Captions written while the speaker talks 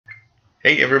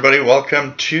Hey everybody,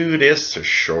 welcome to this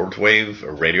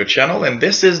Shortwave radio channel, and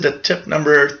this is the tip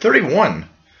number 31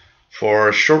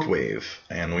 for Shortwave,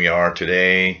 and we are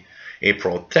today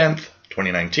April 10th,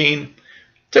 2019,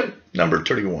 tip number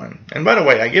 31. And by the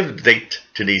way, I give a date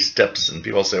to these tips, and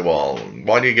people say, well,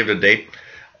 why do you give the date?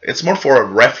 It's more for a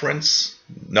reference,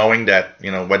 knowing that,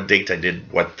 what date I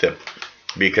did what tip,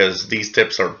 because these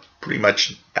tips are pretty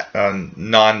much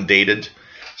non-dated.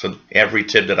 So every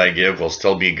tip that I give will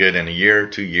still be good in a year,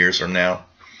 2 years from now.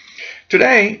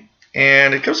 Today,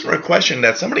 and it comes from a question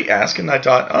that somebody asked, and I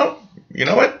thought, oh, you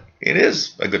know what? It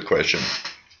is a good question.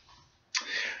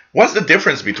 What's the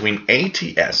difference between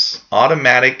ATS,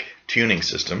 Automatic Tuning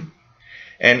System,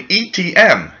 and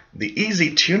ETM, the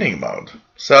Easy Tuning Mode?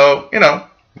 So, you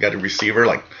got a receiver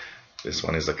like this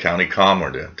one is the County Com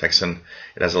or the Texan.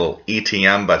 It has a little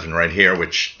ETM button right here,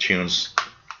 which tunes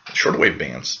shortwave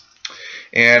bands.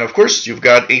 And of course, you've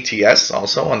got ATS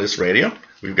also on this radio.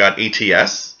 We've got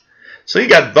ATS. So you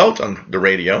got both on the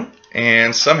radio,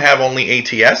 and some have only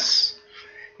ATS.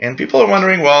 And people are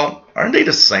wondering, well, aren't they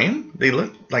the same? They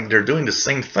look like they're doing the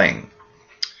same thing.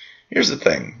 Here's the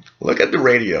thing. Look at the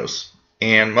radios,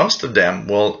 and most of them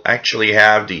will actually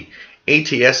have the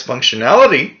ATS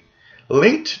functionality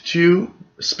linked to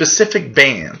specific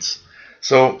bands.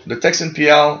 So the Texan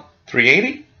PL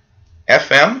 380,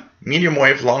 FM, medium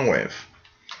wave, long wave.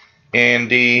 And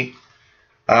the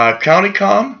County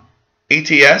Com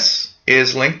ATS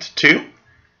is linked to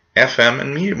FM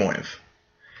and medium wave.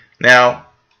 Now,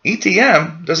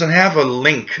 ETM doesn't have a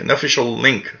link, an official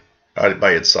link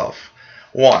by itself.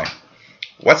 Why?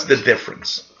 What's the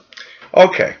difference?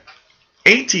 Okay,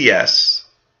 ATS,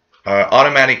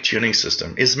 Automatic Tuning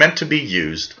System, is meant to be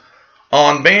used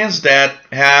on bands that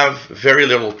have very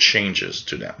little changes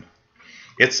to them.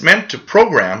 It's meant to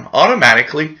program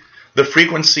automatically the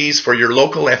frequencies for your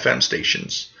local FM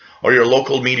stations or your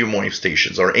local medium wave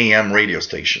stations or AM radio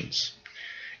stations.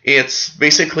 It's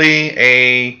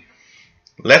basically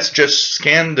let's just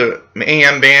scan the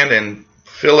AM band and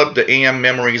fill up the AM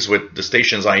memories with the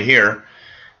stations I hear.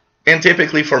 And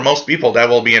typically for most people that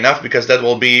will be enough, because that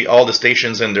will be all the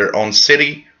stations in their own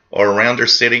city or around their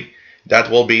city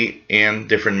that will be in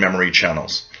different memory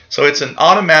channels. So it's an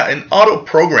auto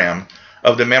program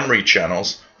of the memory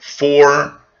channels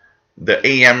for the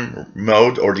AM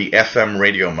mode or the FM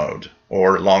radio mode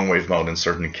or long wave mode in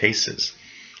certain cases.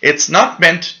 It's not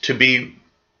meant to be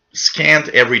scanned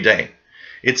every day.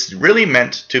 It's really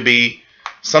meant to be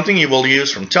something you will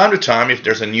use from time to time. If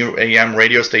there's a new AM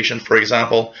radio station, for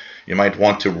example, you might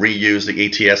want to reuse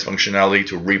the ATS functionality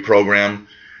to reprogram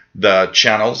the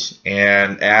channels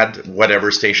and add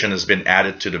whatever station has been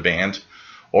added to the band.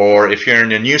 Or if you're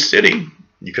in a new city,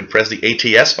 you could press the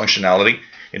ATS functionality.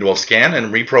 It will scan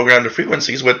and reprogram the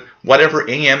frequencies with whatever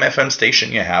AM, FM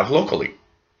station you have locally.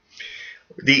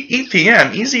 The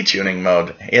ETM, Easy Tuning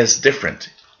Mode, is different.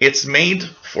 It's made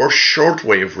for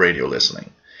shortwave radio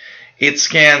listening. It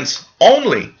scans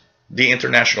only the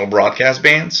international broadcast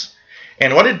bands,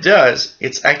 and what it does,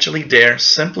 it's actually there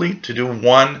simply to do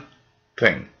one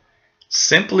thing.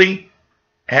 Simply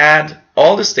add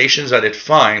all the stations that it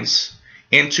finds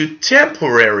into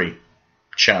temporary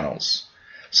channels.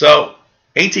 So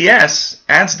ATS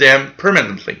adds them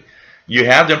permanently. You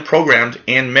have them programmed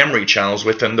in memory channels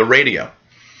within the radio.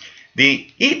 The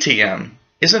ETM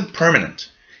isn't permanent.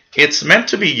 It's meant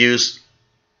to be used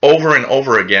over and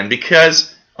over again,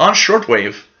 because on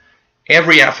shortwave,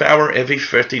 every half hour, every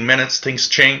 15 minutes, things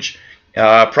change.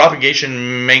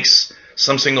 Propagation makes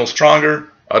some signals stronger,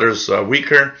 others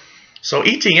weaker. So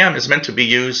ETM is meant to be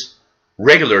used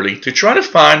regularly to try to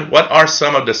find what are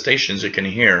some of the stations you can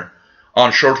hear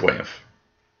on shortwave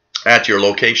at your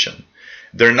location.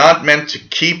 They're not meant to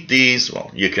keep these.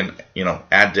 Well, you can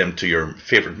add them to your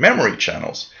favorite memory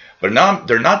channels, but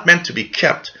they're not meant to be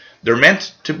kept. They're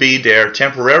meant to be there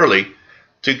temporarily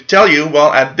to tell you,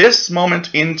 well, at this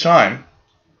moment in time,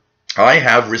 I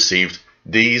have received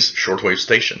these shortwave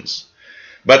stations.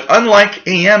 But unlike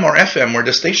AM or FM, where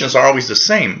the stations are always the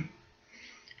same,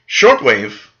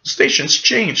 shortwave stations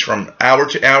change from hour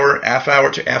to hour,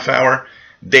 to half hour,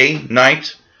 day,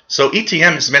 night. So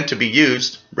ETM is meant to be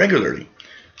used regularly.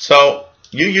 So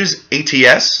you use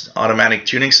ATS, Automatic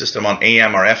Tuning System, on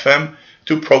AM or FM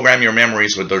to program your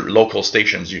memories with the local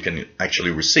stations you can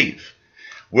actually receive.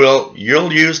 Well,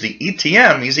 you'll use the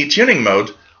ETM, Easy Tuning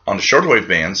Mode, on the shortwave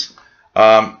bands.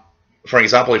 For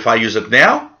example, if I use it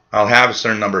now, I'll have a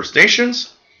certain number of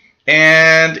stations.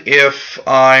 And if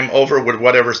I'm over with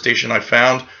whatever station I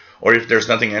found, or if there's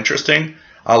nothing interesting,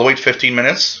 I'll wait 15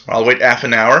 minutes, I'll wait half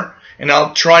an hour, and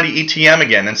I'll try the ETM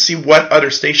again and see what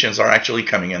other stations are actually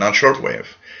coming in on shortwave.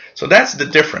 So that's the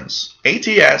difference.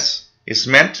 ATS is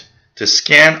meant to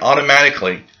scan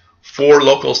automatically for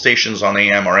local stations on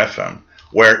AM or FM,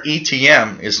 where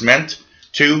ETM is meant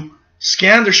to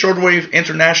scan the shortwave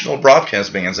international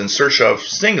broadcast bands in search of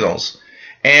signals,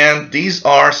 and these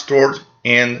are stored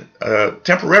in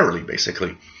temporarily,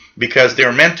 basically, because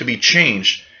they're meant to be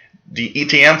changed. The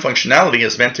ETM functionality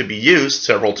is meant to be used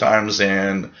several times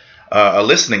in a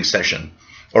listening session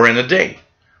or in a day,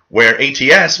 where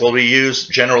ATS will be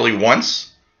used generally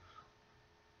once.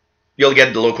 You'll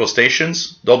get the local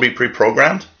stations, they'll be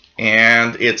pre-programmed,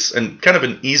 and it's kind of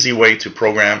an easy way to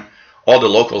program all the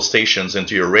local stations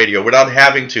into your radio without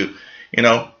having to,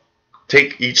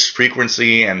 take each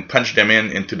frequency and punch them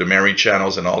into the memory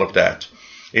channels and all of that.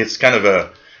 It's kind of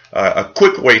a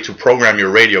quick way to program your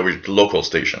radio with local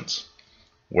stations,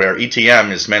 where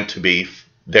ETM is meant to be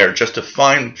there just to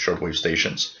find shortwave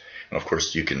stations. And of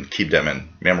course, you can keep them in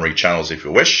memory channels if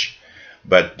you wish,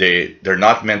 but they're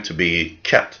not meant to be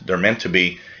kept.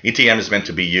 ETM is meant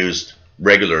to be used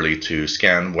regularly to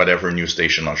scan whatever new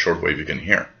station on shortwave you can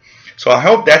hear. So I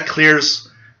hope that clears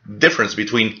the difference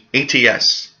between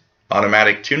ATS,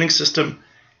 automatic tuning system,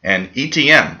 and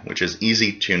ETM, which is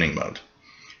easy tuning mode.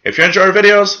 If you enjoy our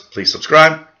videos, please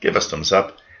subscribe, give us thumbs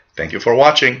up. Thank you for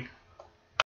watching.